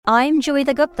I'm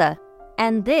Joeita Gupta,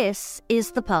 and this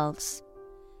is The Pulse.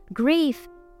 Grief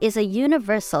is a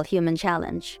universal human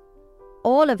challenge.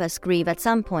 All of us grieve at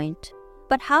some point,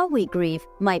 but how we grieve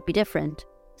might be different.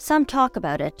 Some talk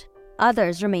about it,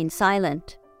 others remain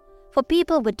silent. For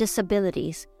people with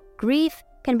disabilities, grief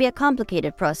can be a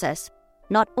complicated process.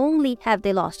 Not only have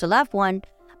they lost a loved one,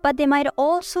 but they might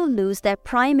also lose their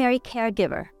primary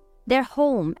caregiver, their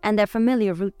home, and their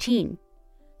familiar routine.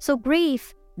 So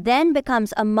grief then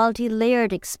becomes a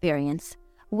multi-layered experience,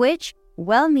 which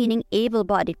well-meaning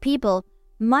able-bodied people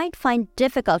might find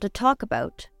difficult to talk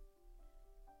about.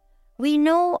 We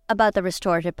know about the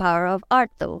restorative power of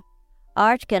art, though.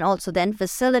 Art can also then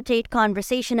facilitate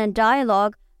conversation and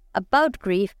dialogue about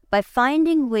grief by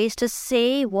finding ways to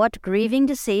say what grieving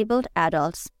disabled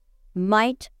adults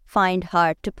might find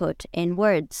hard to put in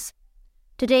words.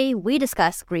 Today, we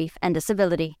discuss grief and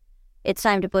disability. It's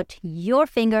time to put your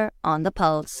finger on the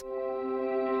pulse.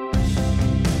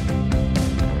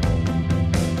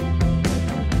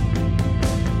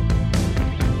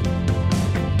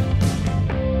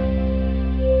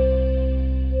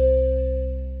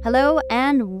 Hello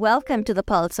and welcome to The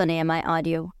Pulse on AMI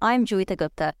Audio. I'm Joeita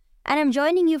Gupta and I'm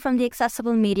joining you from the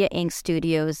Accessible Media Inc.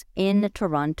 studios in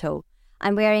Toronto.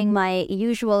 I'm wearing my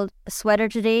usual sweater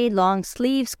today, long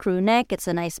sleeves, crew neck, it's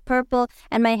a nice purple,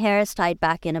 and my hair is tied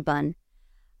back in a bun.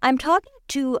 I'm talking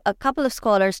to a couple of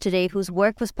scholars today whose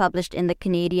work was published in the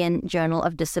Canadian Journal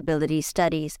of Disability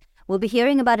Studies. We'll be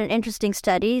hearing about an interesting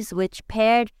studies which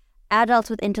paired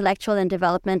adults with intellectual and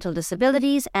developmental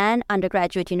disabilities and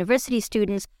undergraduate university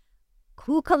students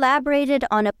who collaborated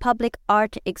on a public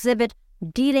art exhibit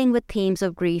dealing with themes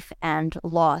of grief and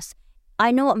loss. I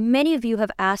know many of you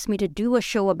have asked me to do a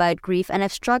show about grief, and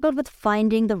I've struggled with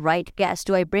finding the right guest.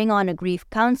 Do I bring on a grief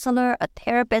counselor, a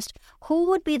therapist? Who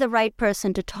would be the right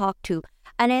person to talk to?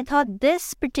 And I thought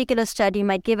this particular study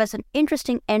might give us an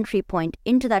interesting entry point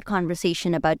into that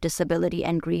conversation about disability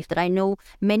and grief that I know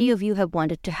many of you have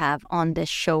wanted to have on this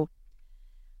show.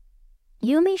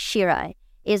 Yumi Shirai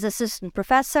is assistant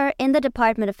professor in the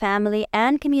Department of Family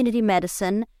and Community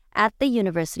Medicine at the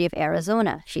University of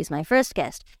Arizona. She's my first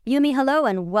guest. Yumi, hello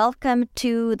and welcome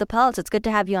to The Pulse. It's good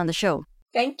to have you on the show.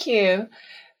 Thank you.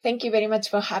 Thank you very much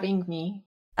for having me.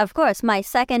 Of course, my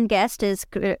second guest is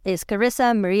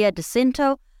Carissa Maria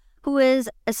DeCinto, who is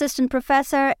assistant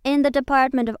professor in the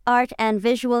Department of Art and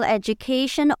Visual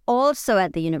Education, also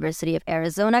at the University of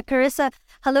Arizona. Carissa,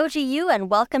 hello to you and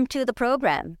welcome to the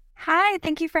program. Hi,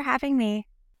 thank you for having me.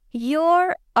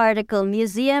 Your article,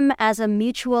 Museum as a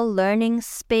Mutual Learning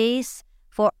Space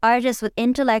for Artists with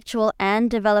Intellectual and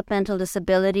Developmental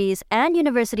Disabilities and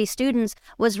University Students,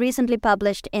 was recently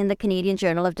published in the Canadian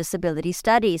Journal of Disability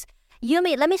Studies.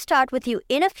 Yumi, let me start with you.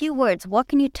 In a few words, what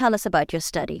can you tell us about your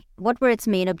study? What were its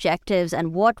main objectives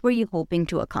and what were you hoping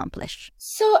to accomplish?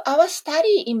 So our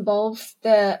study involves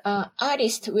the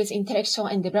artists with intellectual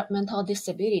and developmental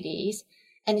disabilities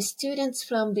and students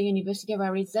from the University of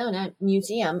Arizona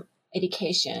Museum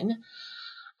Education.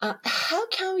 How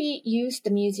can we use the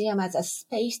museum as a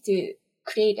space to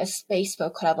create a space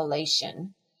for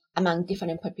collaboration among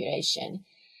different populations,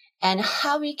 and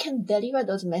how we can deliver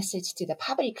those messages to the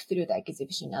public through the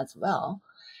exhibition as well?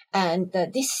 And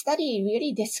this study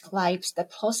really describes the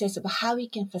process of how we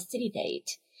can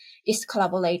facilitate these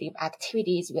collaborative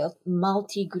activities with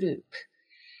multi-group.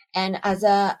 And as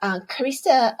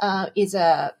Carissa is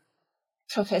a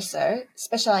professor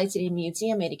specializing in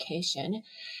museum education,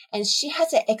 and she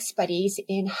has an expertise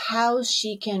in how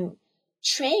she can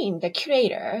train the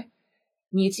curator,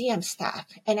 museum staff.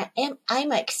 And I'm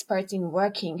an expert in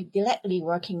directly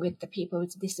working with the people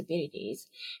with disabilities.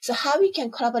 So how we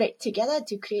can collaborate together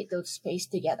to create those space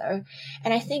together.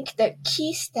 And I think the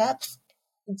key steps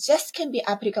just can be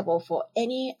applicable for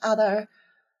any other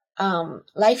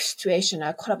life situation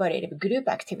or collaborative group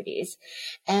activities.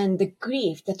 And the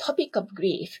topic of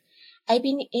grief, I've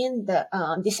been in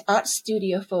this art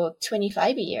studio for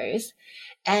 25 years,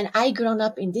 and I grown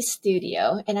up in this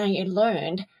studio, and I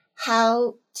learned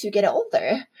how to get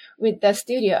older with the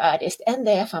studio artists and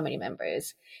their family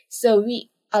members. So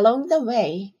along the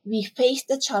way, we faced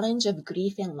the challenge of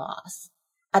grief and loss,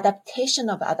 adaptation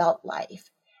of adult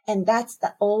life. And that's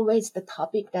always the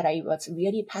topic that I was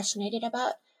really passionate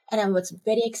about. And I was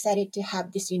very excited to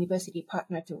have this university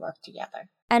partner to work together.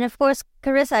 And of course,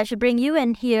 Carissa, I should bring you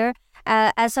in here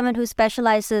as someone who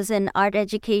specializes in art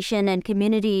education and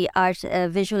community art,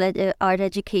 visual art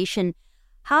education.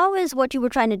 How is what you were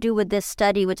trying to do with this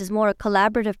study, which is more a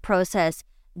collaborative process,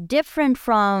 different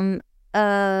from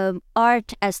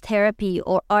art as therapy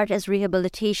or art as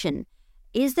rehabilitation?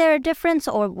 Is there a difference,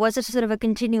 or was it sort of a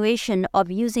continuation of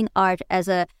using art as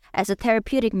a as a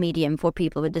therapeutic medium for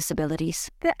people with disabilities?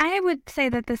 I would say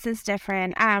that this is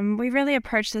different. We really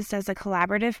approach this as a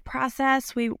collaborative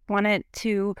process. We wanted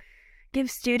to give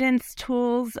students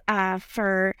tools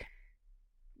for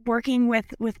working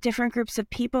with different groups of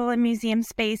people in museum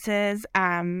spaces.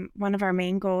 One of our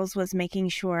main goals was making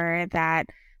sure that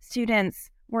students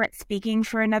weren't speaking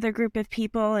for another group of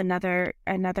people, another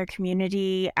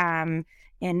community,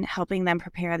 in helping them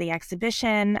prepare the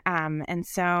exhibition. And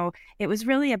so it was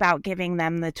really about giving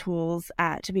them the tools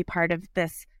to be part of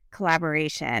this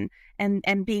collaboration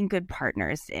and being good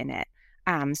partners in it.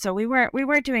 So we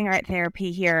weren't doing art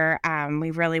therapy here.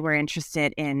 We really were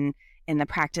interested in the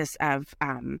practice of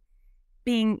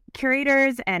being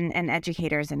curators and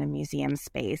educators in a museum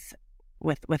space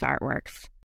with artworks.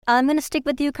 I'm going to stick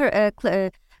with you,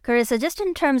 Carissa. Just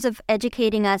in terms of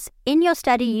educating us, in your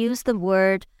study, you use the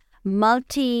word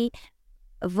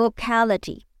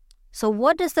multivocality. So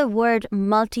what does the word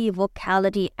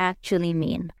multivocality actually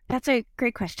mean? That's a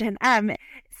great question.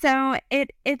 So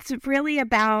it's really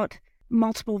about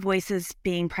multiple voices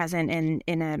being present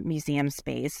in a museum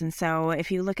space. And so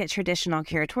if you look at traditional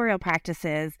curatorial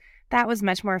practices, that was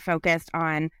much more focused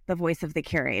on the voice of the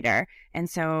curator. And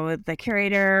so the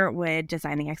curator would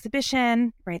design the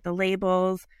exhibition, write the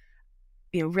labels,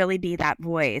 really be that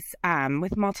voice.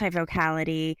 With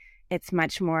multivocality, it's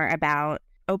much more about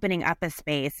opening up a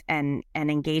space and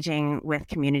engaging with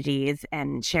communities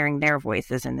and sharing their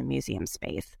voices in the museum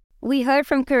space. We heard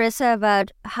from Carissa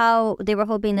about how they were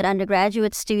hoping that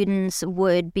undergraduate students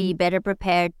would be better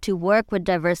prepared to work with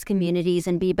diverse communities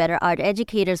and be better art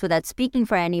educators without speaking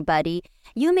for anybody.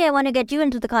 Yumi, I want to get you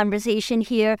into the conversation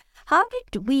here. How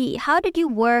did you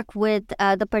work with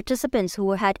the participants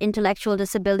who had intellectual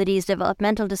disabilities,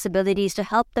 developmental disabilities, to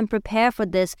help them prepare for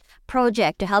this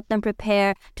project, to help them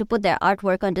prepare to put their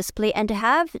artwork on display, and to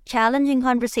have challenging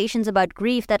conversations about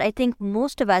grief that I think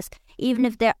most of us, even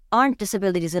if there aren't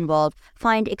disabilities involved,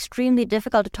 find extremely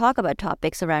difficult to talk about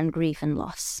topics around grief and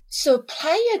loss? So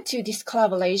prior to this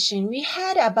collaboration, we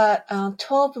had about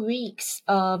 12 weeks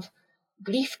of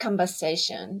grief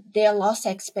conversation, their loss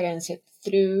experience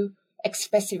through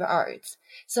expressive arts.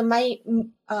 So my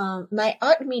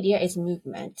art media is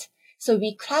movement. So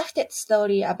we crafted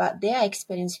story about their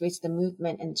experience with the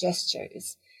movement and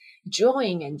gestures,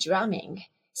 drawing and drumming.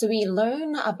 So we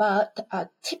learn about a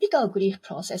typical grief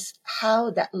process,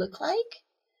 how that look like.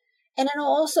 And then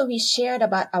also we shared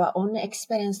about our own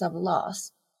experience of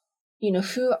loss.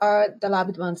 Who are the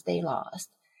loved ones they lost,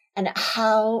 and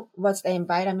how was the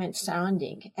environment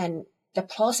surrounding and the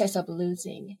process of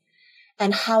losing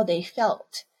and how they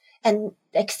felt. And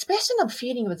the expression of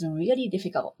feeling was really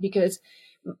difficult because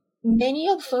many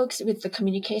of folks with the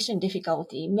communication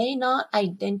difficulty may not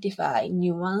identify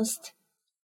nuanced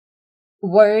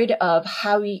word of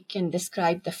how we can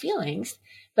describe the feelings,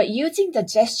 but using the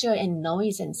gesture and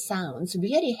noise and sounds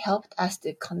really helped us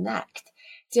to connect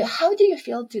to how do you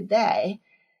feel today?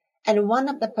 And one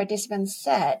of the participants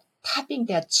said, tapping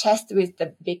their chest with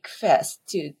the big fist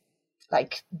to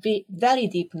very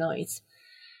deep noise.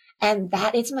 And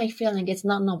that is my feeling. It's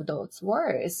none of those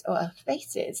words or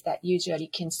faces that usually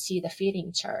can see the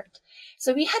feeling chart.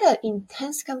 So we had an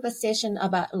intense conversation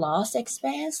about loss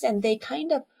experience, and they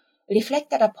kind of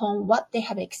reflected upon what they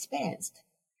have experienced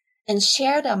and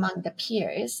shared among the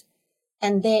peers,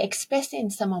 and they expressed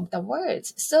in some of the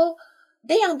words. So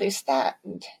they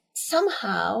understand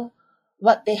somehow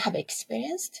what they have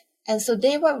experienced. And so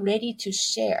they were ready to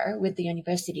share with the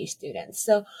university students.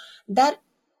 So that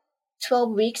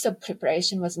 12 weeks of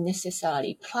preparation was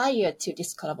necessary prior to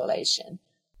this collaboration.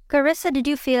 Carissa, did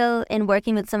you feel in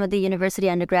working with some of the university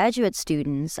undergraduate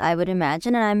students, I would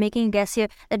imagine, and I'm making a guess here,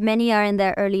 that many are in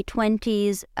their early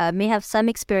 20s, may have some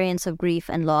experience of grief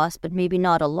and loss, but maybe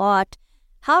not a lot.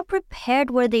 How prepared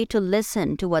were they to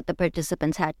listen to what the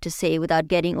participants had to say without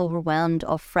getting overwhelmed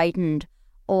or frightened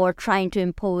or trying to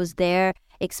impose their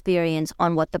experience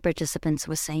on what the participants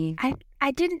were saying? I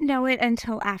didn't know it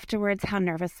until afterwards how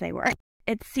nervous they were.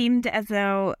 It seemed as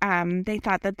though they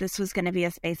thought that this was going to be a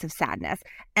space of sadness,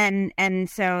 and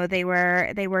so they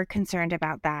were concerned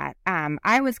about that.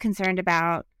 I was concerned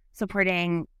about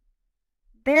supporting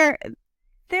their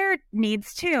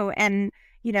needs too, and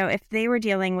if they were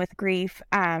dealing with grief,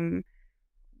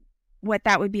 what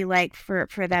that would be like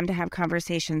for them to have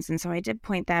conversations. And so I did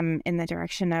point them in the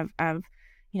direction of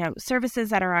services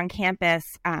that are on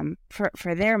campus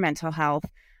for their mental health.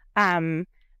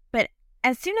 But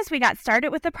as soon as we got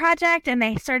started with the project and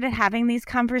they started having these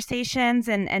conversations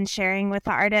and sharing with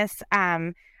the artists,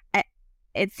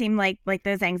 it seemed like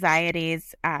those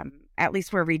anxieties at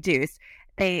least were reduced.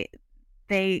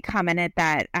 They commented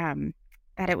that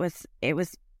it was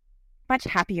much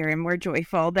happier and more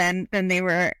joyful than they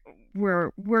were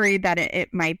worried that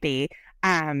it might be.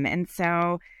 And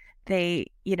so they,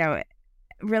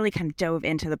 really kind of dove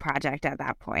into the project at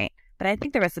that point. But I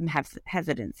think there was some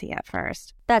hesitancy at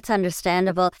first. That's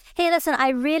understandable. Hey, listen, I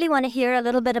really want to hear a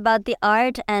little bit about the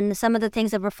art and some of the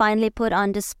things that were finally put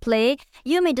on display.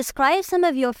 Yumi, describe some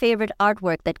of your favorite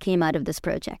artwork that came out of this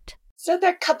project. So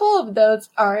there are a couple of those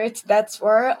arts that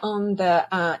were on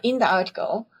in the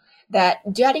article that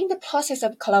during the process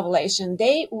of collaboration,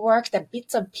 they worked the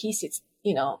bits and pieces,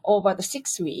 over the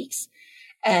 6 weeks.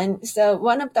 And so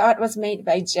one of the art was made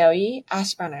by Joey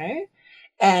Ashburner,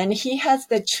 and he has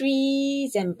the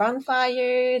trees and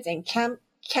bonfires and camp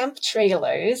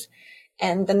trailers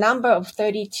and the number of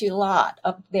 32 lot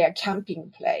of their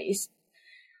camping place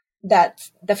that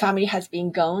the family has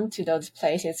been going to those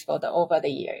places for over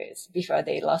the years before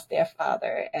they lost their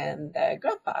father and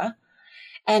grandpa.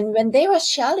 And when they were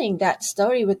sharing that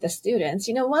story with the students,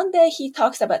 one day he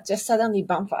talks about just suddenly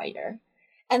bonfire.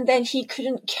 And then he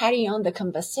couldn't carry on the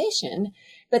conversation,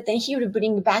 but then he would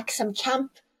bring back some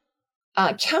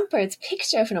campers'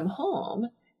 picture from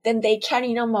home. Then they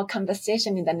carry on more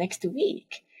conversation in the next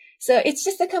week. So it's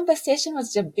just the conversation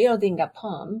was just building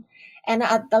upon. And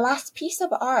at the last piece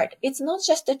of art, it's not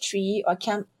just a tree or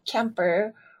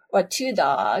camper or 2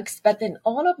 dogs, but then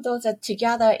all of those are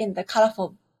together in the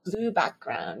colorful blue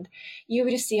background you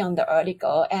will see on the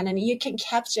article, and then you can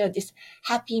capture this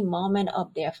happy moment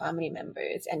of their family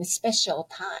members and a special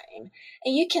time,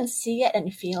 and you can see it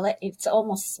and feel it. It's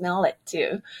almost smell it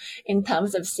too in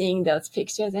terms of seeing those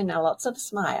pictures, and lots of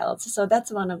smiles. So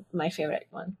that's one of my favorite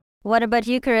ones. What about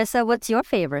you, Carissa? What's your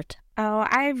favorite? Oh,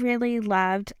 I really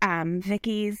loved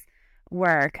Vicky's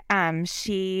work.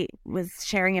 She was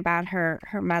sharing about her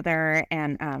mother,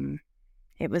 and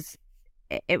it was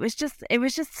just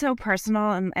so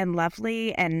personal and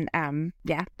lovely. And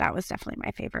that was definitely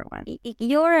my favorite one.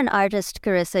 You're an artist,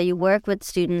 Carissa. You work with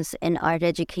students in art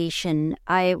education.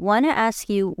 I want to ask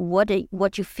you what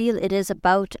you feel it is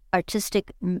about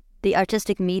the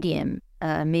artistic medium,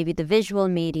 maybe the visual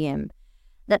medium,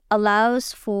 that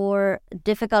allows for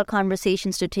difficult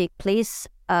conversations to take place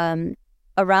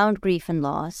around grief and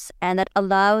loss, and that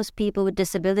allows people with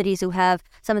disabilities who have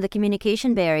some of the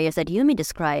communication barriers that Yumi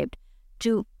described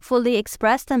to fully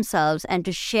express themselves and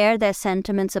to share their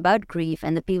sentiments about grief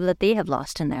and the people that they have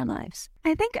lost in their lives.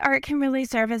 I think art can really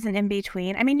serve as an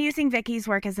in-between. I mean, using Vicky's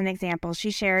work as an example, she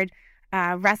shared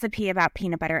a recipe about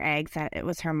peanut butter eggs that it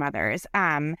was her mother's.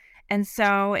 And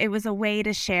so it was a way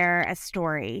to share a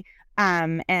story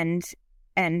and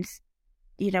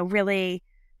really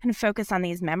kind of focus on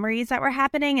these memories that were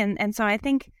happening. And so I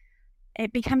think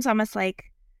it becomes almost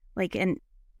like an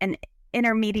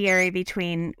intermediary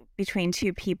between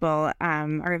two people,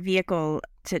 or a vehicle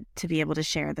to be able to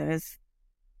share those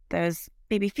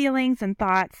maybe feelings and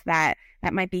thoughts that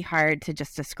might be hard to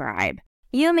just describe.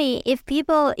 Yumi, if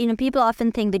people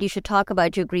often think that you should talk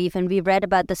about your grief, and we've read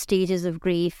about the stages of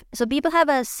grief, so people have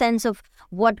a sense of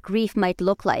what grief might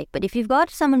look like. But if you've got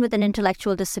someone with an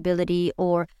intellectual disability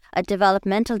or a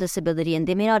developmental disability, and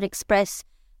they may not express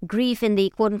grief in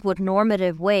the quote-unquote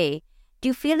normative way, do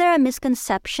you feel there are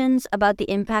misconceptions about the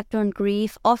impact of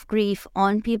grief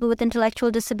on people with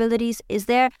intellectual disabilities? Is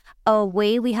there a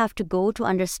way we have to go to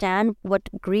understand what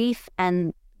grief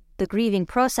and the grieving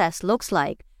process looks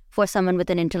like for someone with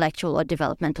an intellectual or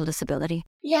developmental disability?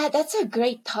 Yeah, that's a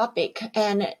great topic.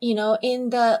 And, in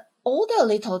the older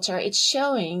literature, it's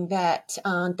showing that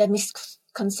the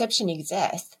misconception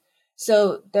exists.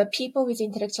 So the people with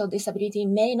intellectual disability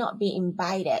may not be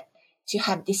invited to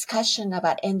have discussion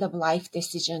about end-of-life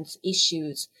decisions,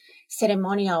 issues,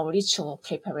 ceremonial ritual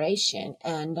preparation.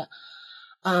 And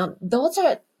those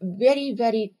are very,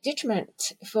 very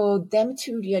determinant for them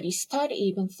to really start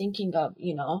even thinking of,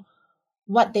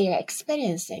 what they are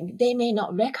experiencing. They may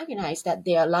not recognize that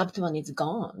their loved one is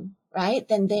gone, right?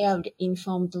 Then they are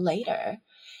informed later.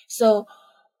 So,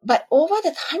 but over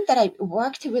the time that I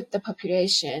worked with the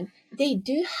population, they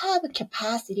do have a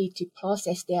capacity to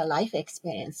process their life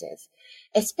experiences,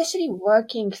 especially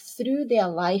working through their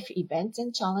life events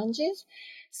and challenges.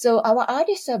 So our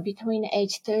artists are between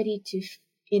age 30 to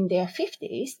in their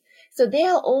 50s. So they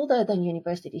are older than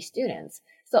university students.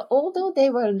 So although they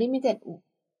were limited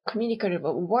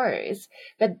communicable words,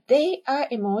 but they are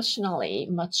emotionally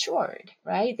matured,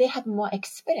 right? They have more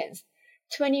experience,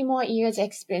 20 more years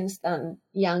experience than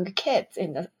young kids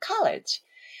in the college.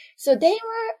 So they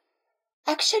were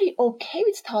actually okay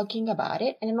with talking about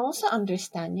it and also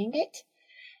understanding it.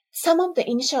 Some of the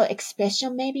initial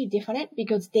expression may be different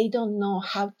because they don't know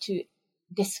how to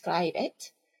describe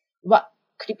it. What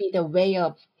could be the way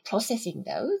of processing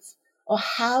those? or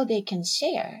how they can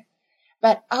share.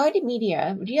 But art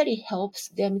media really helps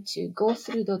them to go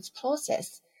through those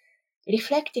process,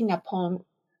 reflecting upon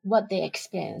what they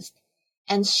experienced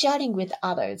and sharing with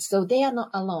others. So they are not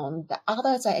alone. The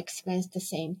others are experiencing the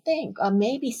same thing or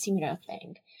maybe similar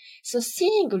thing. So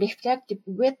seeing reflected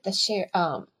with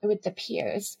the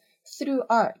peers through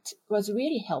art was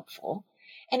really helpful.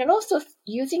 And also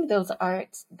using those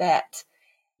arts that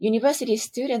university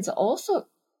students also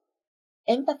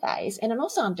empathize and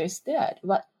also understood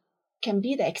what can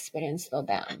be the experience for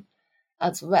them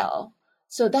as well.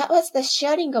 So that was the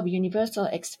sharing of universal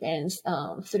experience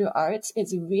through arts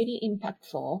is really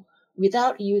impactful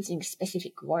without using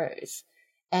specific words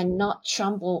and not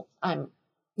struggle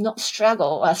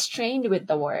or strained with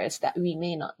the words that we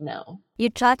may not know. You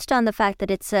touched on the fact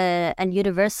that it's a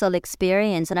universal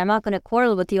experience, and I'm not going to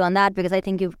quarrel with you on that because I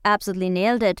think you've absolutely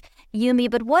nailed it, Yumi.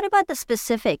 But what about the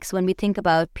specifics when we think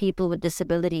about people with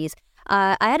disabilities?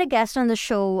 I had a guest on the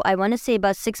show, I want to say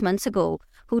about 6 months ago,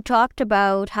 who talked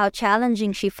about how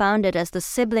challenging she found it as the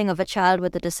sibling of a child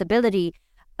with a disability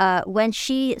when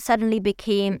she suddenly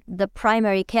became the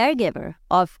primary caregiver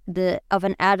of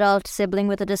an adult sibling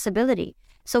with a disability.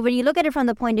 So when you look at it from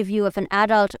the point of view of an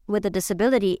adult with a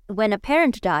disability, when a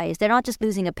parent dies, they're not just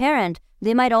losing a parent,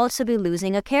 they might also be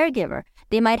losing a caregiver.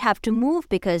 They might have to move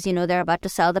because, they're about to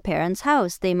sell the parent's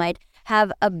house. They might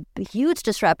have a huge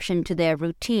disruption to their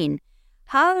routine.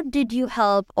 How did you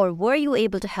help, or were you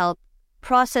able to help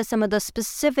process some of the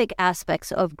specific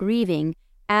aspects of grieving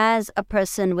as a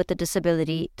person with a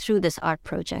disability through this art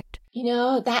project?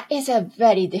 That is a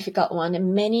very difficult one,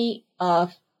 and many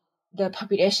of the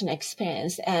population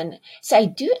experience. And so I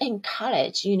do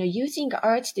encourage, using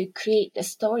art to create the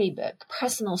storybook,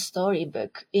 personal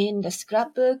storybook in the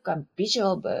scrapbook or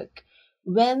visual book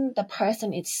when the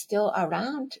person is still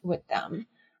around with them,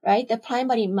 right? The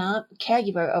primary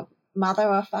caregiver of mother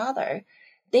or father,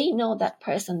 they know that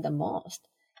person the most,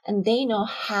 and they know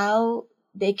how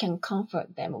they can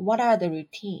comfort them. What are the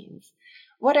routines?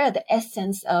 What are the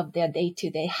essence of their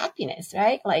day-to-day happiness,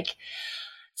 right?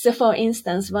 So for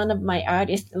instance, one of my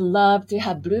artists loved to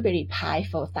have blueberry pie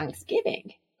for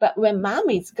Thanksgiving. But when mom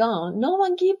is gone, no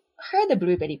one give her the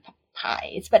blueberry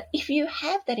pies. But if you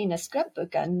have that in a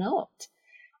scrapbook or note,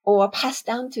 or pass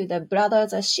down to the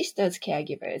brothers or sisters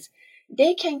caregivers,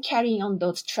 they can carry on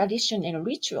those tradition and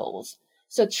rituals.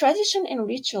 So tradition and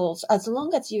rituals, as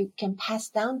long as you can pass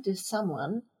down to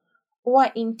someone or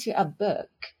into a book,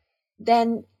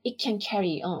 then it can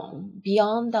carry on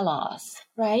beyond the loss,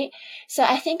 right? So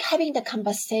I think having the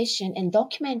conversation and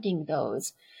documenting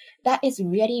those, that is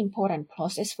really important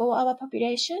process for our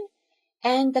population.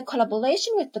 And the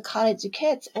collaboration with the college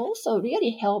kids also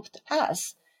really helped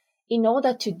us in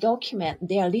order to document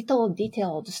their little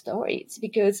detailed stories,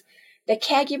 because the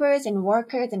caregivers and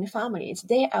workers and families,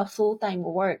 they are full-time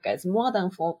workers, more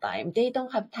than full-time. They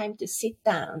don't have time to sit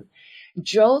down,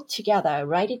 draw together,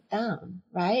 write it down,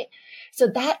 right? So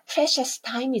that precious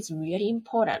time is really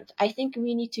important. I think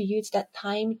we need to use that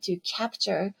time to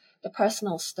capture the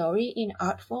personal story in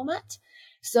art format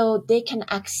so they can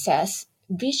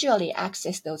visually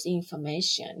access those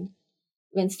information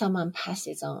when someone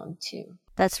passes on too.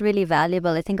 That's really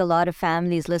valuable. I think a lot of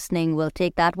families listening will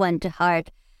take that one to heart.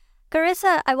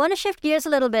 Carissa, I want to shift gears a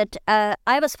little bit.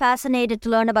 I was fascinated to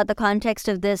learn about the context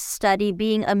of this study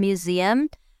being a museum.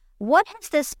 What has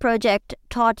this project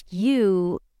taught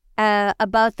you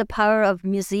about the power of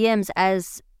museums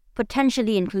as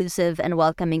potentially inclusive and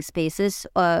welcoming spaces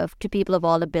to people of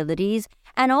all abilities?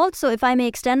 And also, if I may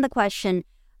extend the question,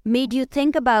 made you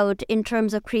think about in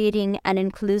terms of creating an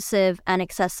inclusive and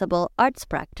accessible arts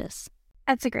practice?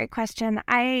 That's a great question.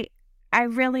 I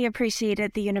really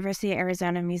appreciated the University of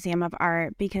Arizona Museum of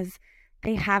Art because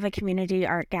they have a community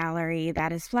art gallery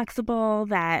that is flexible,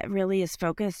 that really is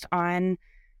focused on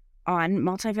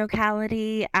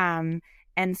multivocality.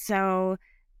 And so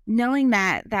knowing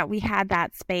that we had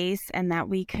that space and that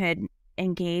we could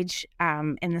engage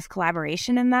in this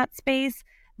collaboration in that space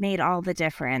made all the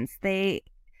difference.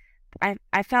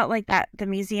 I felt like that the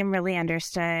museum really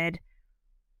understood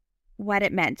what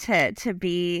it meant to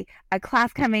be a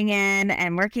class coming in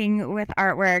and working with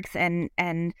artworks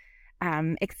and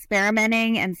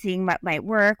experimenting and seeing what might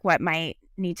work, what might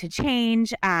need to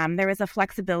change. There was a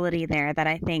flexibility there that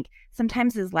I think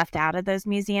sometimes is left out of those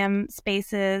museum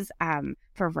spaces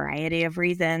for a variety of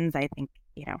reasons. I think,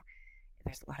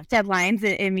 there's a lot of deadlines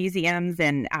in museums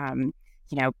and,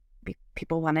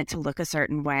 people want it to look a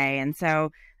certain way. And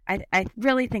so I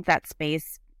really think that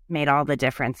space made all the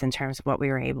difference in terms of what we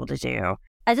were able to do.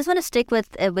 I just want to stick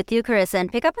with you, Carissa,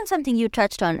 and pick up on something you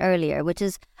touched on earlier, which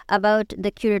is about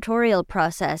the curatorial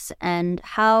process and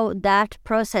how that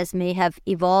process may have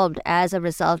evolved as a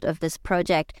result of this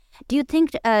project. Do you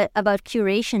think about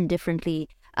curation differently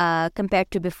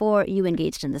compared to before you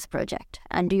engaged in this project?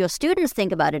 And do your students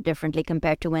think about it differently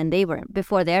compared to when they were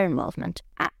before their involvement?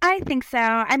 I think so.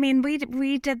 I mean,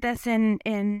 we did this in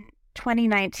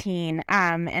 2019,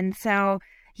 and so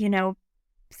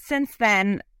since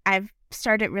then I've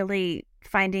started really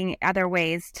finding other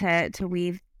ways to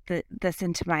weave this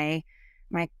into my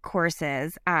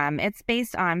courses. It's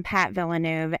based on Pat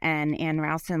Villeneuve and Anne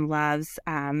Rowson Love's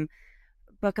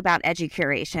book about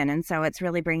educuration. And so it's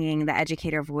really bringing the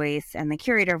educator voice and the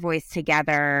curator voice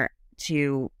together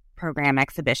to program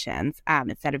exhibitions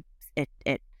instead of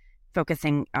it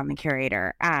focusing on the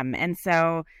curator. And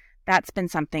so that's been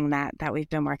something that we've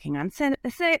been working on since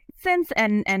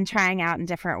and trying out in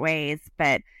different ways.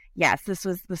 But yes, this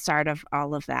was the start of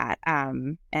all of that.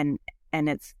 And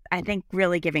it's, I think,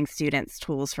 really giving students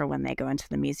tools for when they go into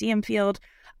the museum field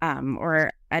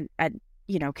or a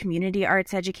community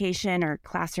arts education or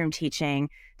classroom teaching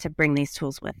to bring these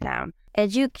tools with them.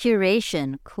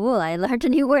 Educuration. Cool. I learned a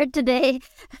new word today.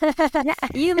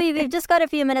 Yumi, we've just got a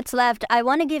few minutes left. I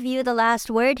want to give you the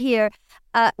last word here.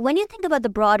 When you think about the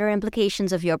broader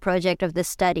implications of your project, of this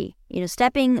study,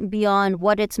 stepping beyond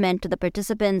what it's meant to the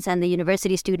participants and the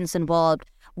university students involved,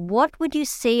 what would you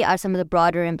say are some of the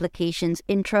broader implications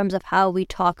in terms of how we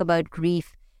talk about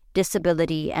grief,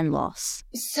 disability, and loss?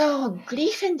 So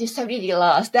grief and disability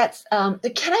loss, that's,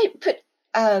 can I put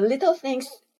little things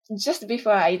just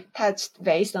before I touched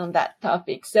base on that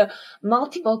topic? So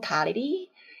multivocality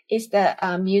is the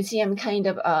museum kind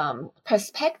of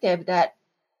perspective that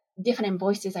different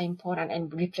voices are important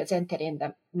and represented in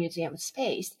the museum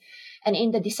space. And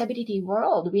in the disability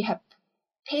world, we have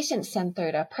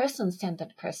patient-centered or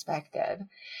person-centered perspective.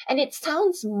 And it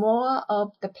sounds more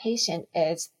of the patient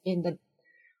as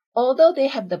although they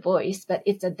have the voice, but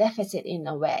it's a deficit in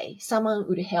a way. Someone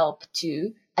would help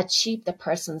to achieve the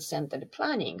person-centered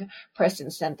planning,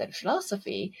 person-centered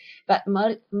philosophy. But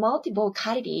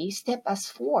multivocality step us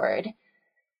forward,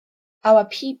 our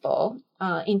people,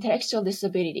 intellectual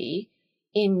disability,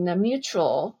 in a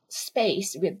mutual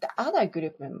space with the other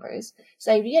group members.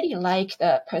 So I really like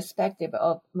the perspective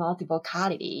of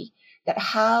multivocality, that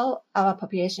how our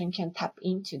population can tap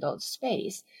into those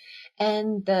space.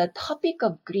 And the topic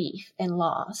of grief and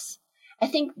loss, I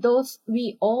think those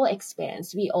we all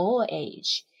experience, we all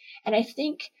age. And I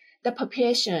think the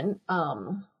population,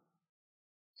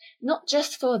 not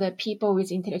just for the people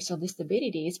with intellectual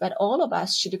disabilities, but all of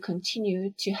us should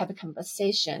continue to have a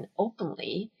conversation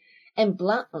openly and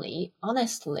bluntly,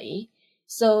 honestly.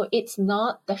 So it's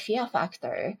not the fear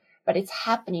factor, but it's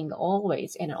happening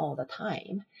always and all the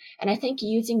time. And I think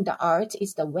using the art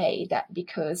is the way that,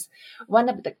 because one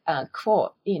of the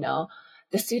quote, the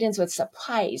students were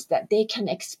surprised that they can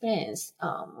experience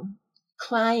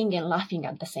crying and laughing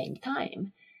at the same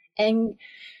time. And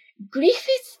grief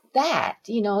is that,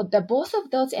 the both of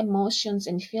those emotions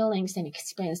and feelings and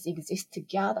experience exist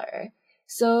together.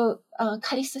 So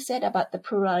Carissa said about the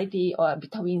plurality or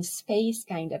between space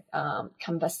kind of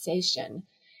conversation.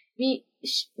 We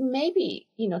maybe,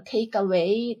 take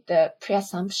away the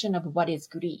preassumption of what is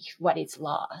grief, what is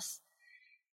loss.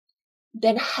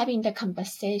 Then having the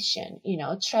conversation,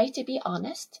 try to be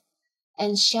honest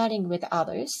and sharing with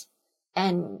others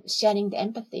and sharing the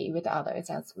empathy with others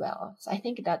as well. So I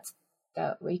think that's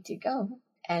the way to go.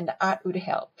 And art would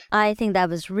help. I think that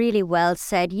was really well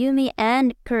said. Yumi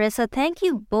and Carissa, thank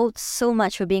you both so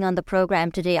much for being on the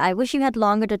program today. I wish you had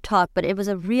longer to talk, but it was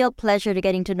a real pleasure to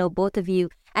getting to know both of you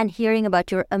and hearing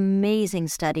about your amazing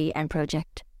study and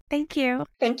project. Thank you.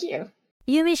 Thank you.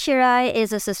 Yumi Shirai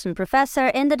is assistant professor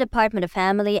in the Department of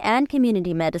Family and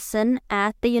Community Medicine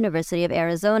at the University of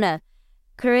Arizona.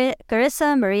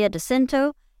 Carissa Maria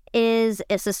Jacinto is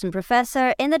assistant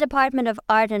professor in the Department of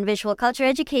Art and Visual Culture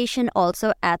Education,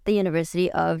 also at the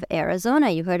University of Arizona.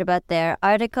 You heard about their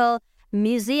article,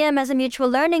 Museum as a Mutual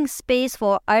Learning Space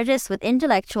for Artists with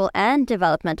Intellectual and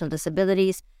Developmental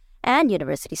Disabilities and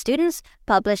University Students,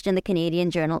 published in the Canadian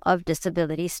Journal of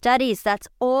Disability Studies. That's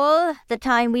all the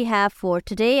time we have for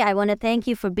today. I want to thank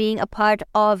you for being a part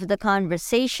of the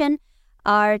conversation.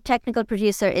 Our technical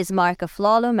producer is Mark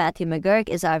Aflalo. Matthew McGurk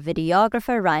is our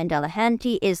videographer. Ryan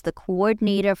Delahanty is the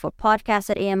coordinator for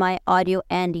podcasts at AMI Audio.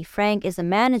 Andy Frank is the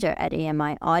manager at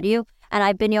AMI Audio. And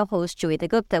I've been your host, Joeita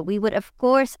Gupta. We would, of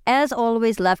course, as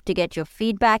always, love to get your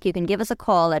feedback. You can give us a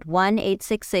call at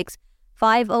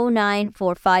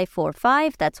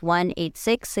 1-866-509-4545. That's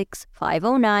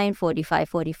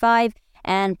 1-866-509-4545.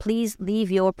 and please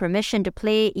leave your permission to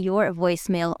play your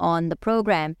voicemail on the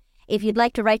program. If you'd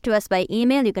like to write to us by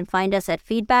email, you can find us at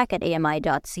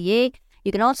feedback@ami.ca.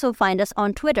 You can also find us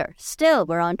on Twitter. Still,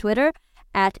 we're on Twitter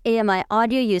at AMI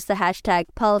Audio. Use the hashtag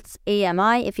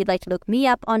PulseAMI. If you'd like to look me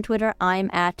up on Twitter, I'm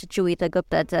at Joeita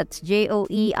Gupta. That's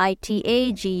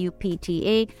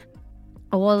JoeitaGupta,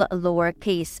 all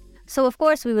lowercase. So, of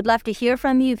course, we would love to hear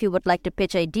from you. If you would like to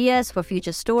pitch ideas for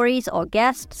future stories or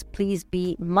guests, please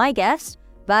be my guest.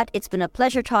 But it's been a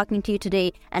pleasure talking to you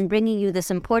today and bringing you this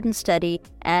important study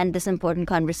and this important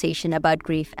conversation about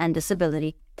grief and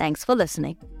disability. Thanks for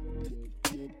listening.